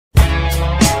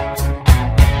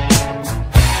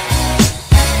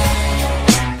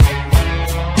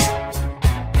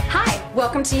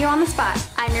Welcome to You on the Spot.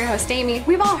 I'm your host, Amy.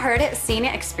 We've all heard it, seen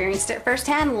it, experienced it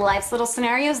firsthand. Life's little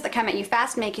scenarios that come at you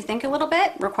fast, make you think a little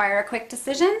bit, require a quick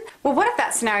decision. Well, what if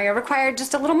that scenario required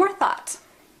just a little more thought?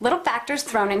 Little factors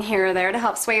thrown in here or there to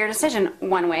help sway your decision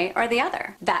one way or the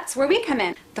other. That's where we come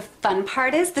in. The fun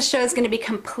part is the show is going to be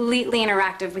completely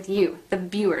interactive with you, the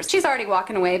viewers. She's already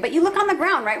walking away, but you look on the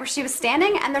ground right where she was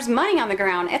standing and there's money on the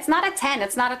ground. It's not a 10,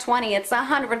 it's not a 20, it's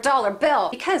 $100 bill.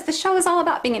 Because the show is all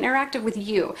about being interactive with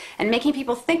you and making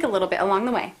people think a little bit along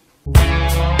the way.